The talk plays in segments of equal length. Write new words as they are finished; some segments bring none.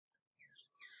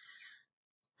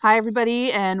Hi,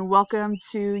 everybody, and welcome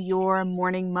to your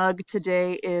morning mug.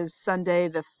 Today is Sunday,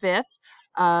 the 5th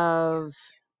of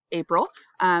April.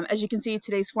 As you can see,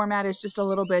 today's format is just a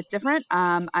little bit different.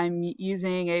 I'm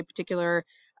using a particular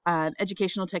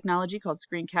educational technology called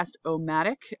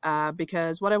Screencast-O-Matic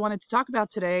because what I wanted to talk about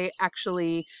today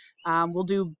actually will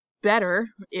do better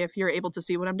if you're able to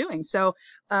see what I'm doing. So,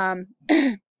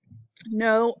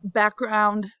 no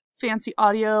background fancy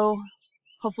audio.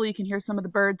 Hopefully you can hear some of the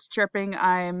birds chirping.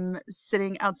 I'm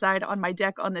sitting outside on my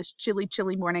deck on this chilly,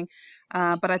 chilly morning,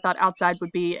 but I thought outside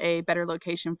would be a better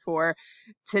location for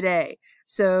today.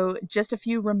 So just a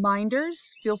few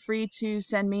reminders. Feel free to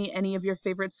send me any of your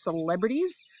favorite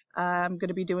celebrities. I'm going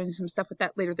to be doing some stuff with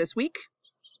that later this week.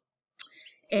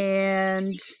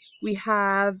 And we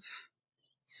have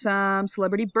some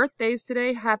celebrity birthdays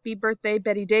today. Happy birthday,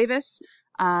 Betty Davis,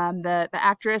 the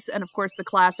actress, and of course the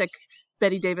classic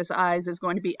Betty Davis Eyes is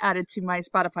going to be added to my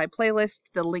Spotify playlist.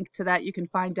 The link to that you can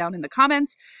find down in the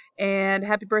comments. And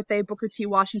happy birthday, Booker T.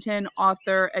 Washington,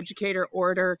 author, educator,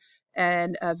 orator,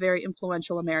 and a very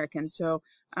influential American. So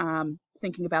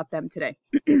thinking about them today.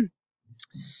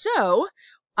 So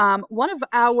one of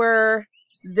our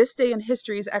This Day in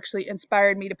Histories actually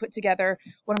inspired me to put together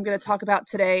what I'm going to talk about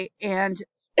today. And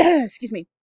excuse me.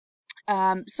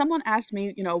 Someone asked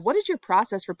me, what is your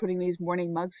process for putting these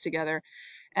morning mugs together?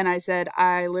 And I said,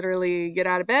 I literally get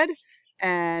out of bed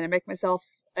and I make myself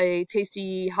a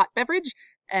tasty hot beverage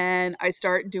and I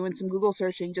start doing some Google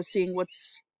searching, just seeing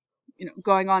what's,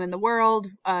 going on in the world,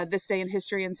 this day in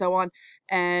history and so on.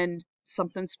 And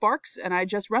something sparks and I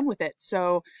just run with it.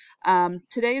 So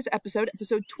today's episode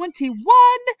 21,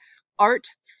 Art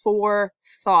for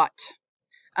Thought.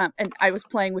 And I was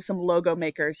playing with some logo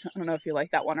makers. I don't know if you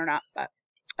like that one or not, but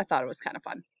I thought it was kind of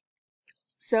fun.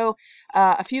 So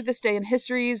a few This Day in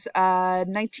Histories.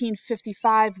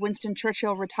 1955, Winston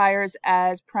Churchill retires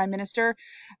as Prime Minister.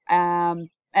 And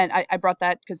I brought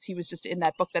that because he was just in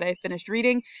that book that I finished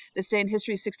reading. This Day in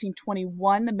History,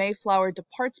 1621, the Mayflower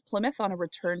departs Plymouth on a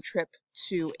return trip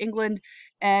to England.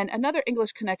 And another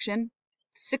English connection,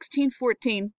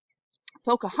 1614,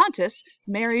 Pocahontas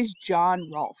marries John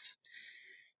Rolfe.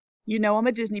 I'm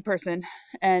a Disney person,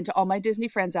 and to all my Disney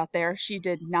friends out there, she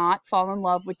did not fall in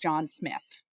love with John Smith.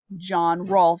 John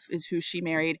Rolfe is who she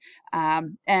married.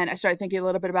 And I started thinking a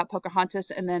little bit about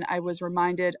Pocahontas, and then I was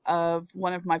reminded of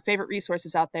one of my favorite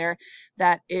resources out there,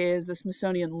 that is the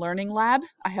Smithsonian Learning Lab.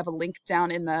 I have a link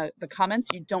down in the comments.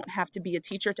 You don't have to be a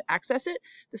teacher to access it.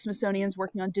 The Smithsonian's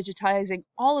working on digitizing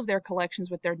all of their collections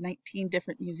with their 19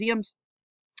 different museums.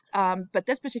 But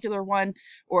this particular one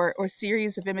or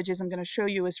series of images I'm going to show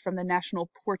you is from the National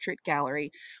Portrait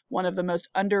Gallery, one of the most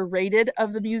underrated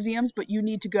of the museums, but you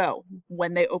need to go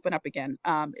when they open up again.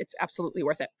 It's absolutely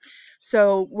worth it.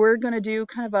 So we're going to do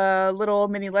kind of a little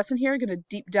mini lesson here, going to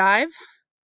deep dive.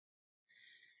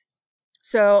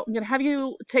 So I'm going to have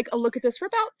you take a look at this for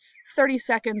about 30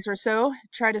 seconds or so.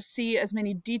 Try to see as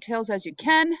many details as you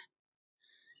can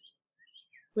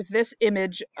with this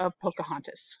image of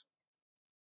Pocahontas.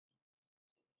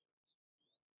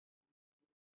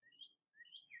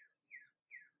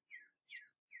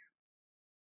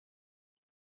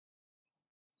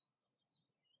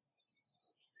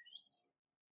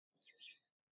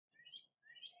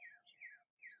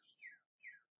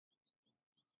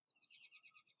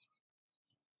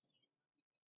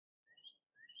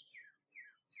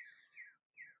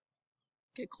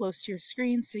 Get close to your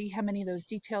screen, see how many of those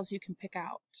details you can pick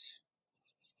out.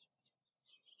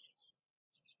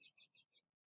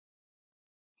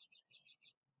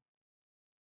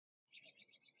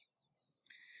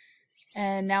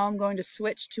 And now I'm going to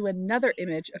switch to another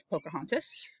image of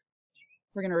Pocahontas.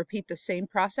 We're going to repeat the same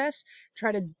process.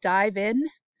 Try to dive in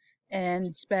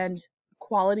and spend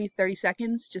quality 30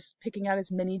 seconds just picking out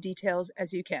as many details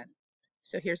as you can.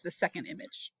 So here's the second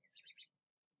image.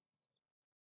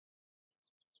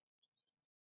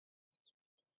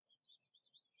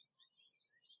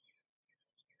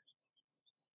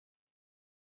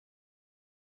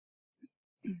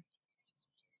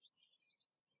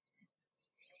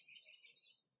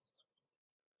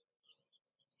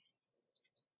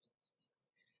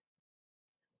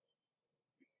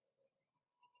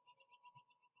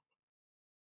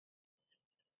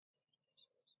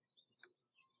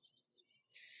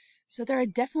 So there are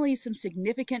definitely some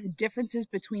significant differences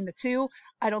between the two.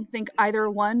 I don't think either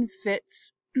one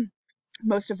fits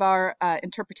most of our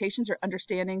interpretations or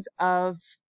understandings of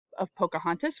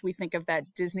Pocahontas. We think of that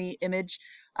Disney image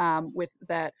with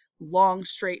that long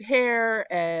straight hair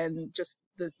and just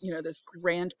this, this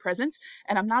grand presence.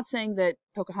 And I'm not saying that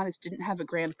Pocahontas didn't have a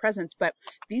grand presence, but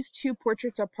these two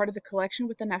portraits are part of the collection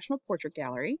with the National Portrait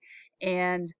Gallery,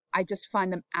 and I just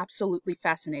find them absolutely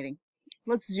fascinating.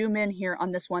 Let's zoom in here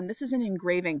on this one. This is an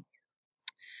engraving.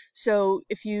 So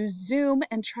if you zoom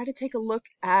and try to take a look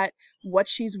at what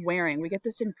she's wearing, we get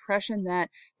this impression that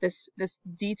this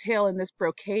detail in this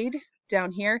brocade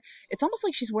down here, it's almost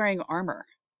like she's wearing armor.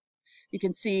 You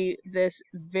can see this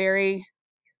very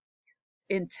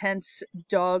intense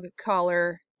dog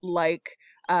collar like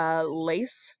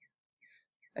lace,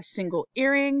 a single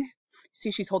earring.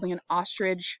 See, she's holding an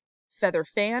ostrich feather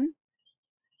fan.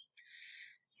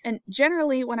 And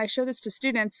generally, when I show this to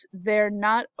students, they're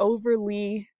not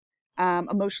overly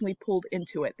emotionally pulled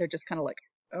into it. They're just kind of like,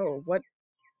 oh, what?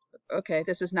 Okay,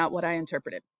 this is not what I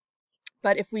interpreted.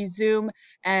 But if we zoom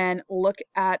and look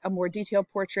at a more detailed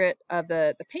portrait of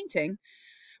the painting,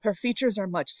 her features are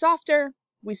much softer.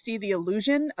 We see the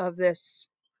illusion of this,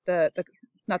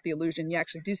 not the illusion, you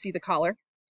actually do see the collar,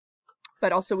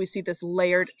 but also we see this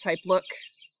layered type look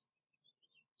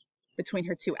between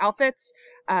her two outfits,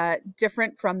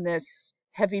 different from this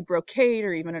heavy brocade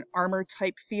or even an armor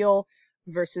type feel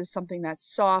versus something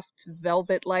that's soft,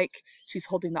 velvet-like. She's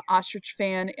holding the ostrich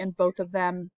fan in both of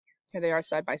them. Here they are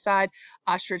side by side,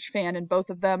 ostrich fan in both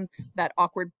of them, that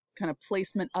awkward kind of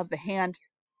placement of the hand.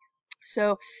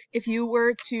 So if you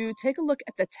were to take a look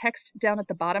at the text down at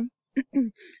the bottom,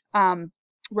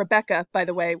 Rebecca, by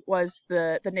the way, was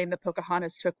the name that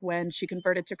Pocahontas took when she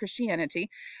converted to Christianity.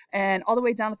 And all the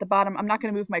way down at the bottom, I'm not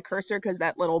going to move my cursor because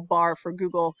that little bar for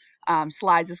Google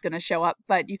Slides is going to show up,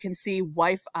 but you can see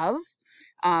wife of.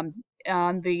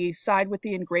 On the side with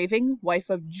the engraving, wife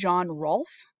of John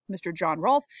Rolfe, Mr. John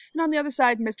Rolfe, and on the other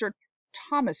side, Mr.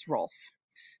 Thomas Rolfe.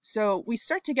 So we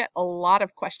start to get a lot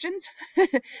of questions,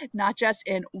 not just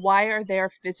in why are there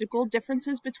physical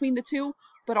differences between the two,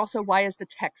 but also why is the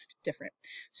text different?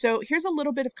 So here's a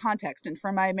little bit of context. And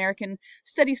for my American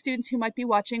studies students who might be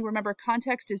watching, remember,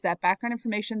 context is that background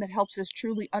information that helps us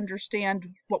truly understand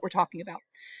what we're talking about.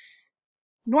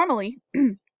 Normally,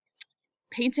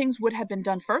 paintings would have been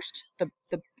done first. The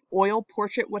oil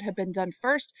portrait would have been done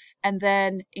first, and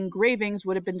then engravings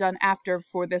would have been done after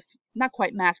for this, not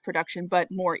quite mass production, but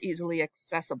more easily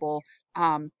accessible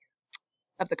of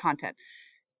the content.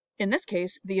 In this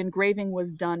case, the engraving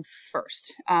was done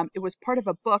first. It was part of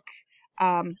a book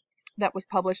that was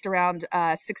published around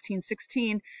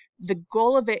 1616. The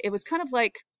goal of it was kind of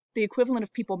like the equivalent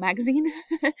of People magazine.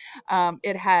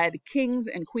 It had kings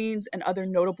and queens and other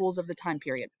notables of the time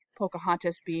period,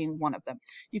 Pocahontas being one of them.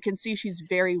 You can see she's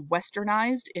very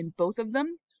westernized in both of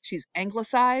them. She's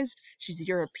anglicized, she's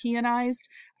Europeanized,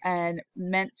 and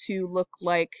meant to look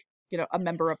like, a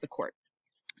member of the court.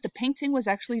 The painting was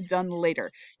actually done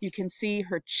later. You can see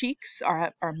her cheeks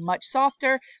are much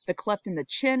softer. The cleft in the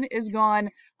chin is gone,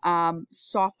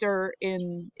 softer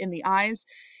in the eyes.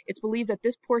 It's believed that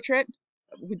this portrait,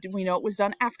 we know it was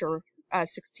done after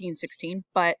 1616,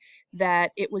 but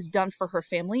that it was done for her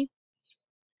family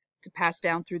to pass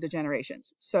down through the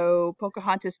generations. So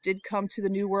Pocahontas did come to the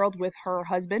New World with her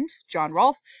husband, John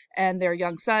Rolfe, and their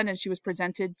young son, and she was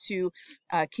presented to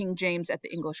King James at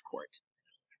the English court.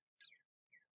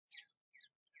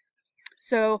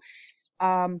 So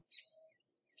I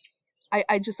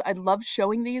love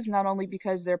showing these, not only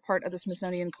because they're part of the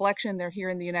Smithsonian collection, they're here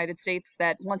in the United States,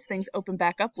 that once things open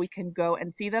back up, we can go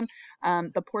and see them.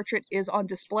 The portrait is on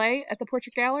display at the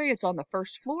Portrait Gallery. It's on the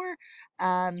first floor.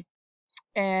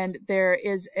 And there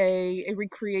is a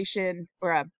recreation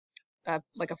or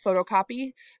like a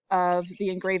photocopy of the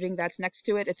engraving that's next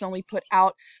to it. It's only put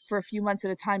out for a few months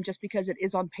at a time just because it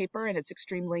is on paper and it's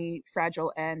extremely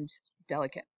fragile and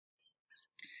delicate.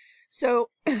 So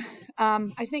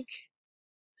I think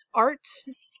art,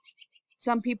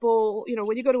 some people,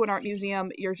 when you go to an art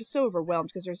museum, you're just so overwhelmed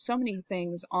because there's so many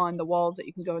things on the walls that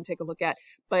you can go and take a look at.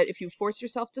 But if you force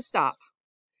yourself to stop,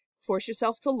 force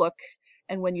yourself to look,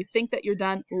 and when you think that you're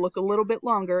done, look a little bit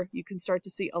longer, you can start to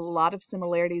see a lot of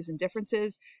similarities and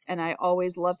differences. And I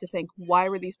always love to think, why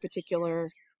were these particular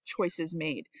choices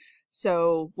made?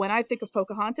 So when I think of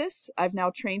Pocahontas, I've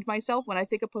now trained myself. When I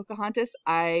think of Pocahontas,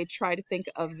 I try to think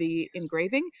of the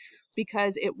engraving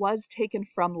because it was taken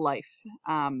from life.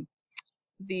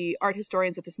 The art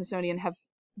historians at the Smithsonian have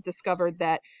discovered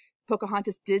that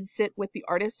Pocahontas did sit with the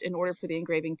artist in order for the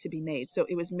engraving to be made. So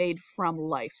it was made from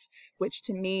life, which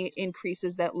to me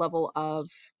increases that level of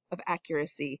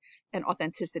accuracy and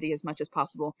authenticity as much as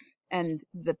possible. And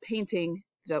the painting,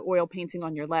 the oil painting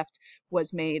on your left,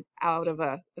 was made out of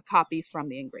a copy from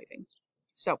the engraving.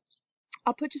 So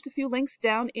I'll put just a few links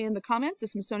down in the comments. The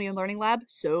Smithsonian Learning Lab,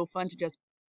 so fun to just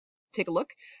take a look.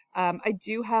 I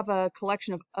do have a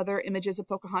collection of other images of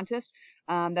Pocahontas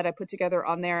that I put together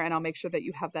on there, and I'll make sure that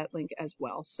you have that link as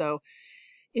well. So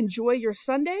enjoy your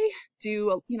Sunday.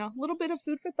 Do a little bit of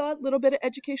food for thought, a little bit of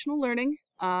educational learning.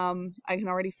 I can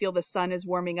already feel the sun is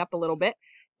warming up a little bit.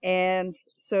 And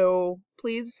so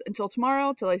please, until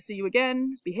tomorrow, till I see you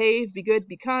again, behave, be good,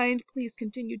 be kind. Please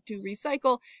continue to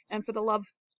recycle. And for the love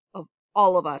of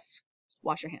all of us,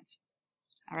 wash your hands.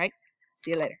 All right.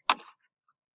 See you later.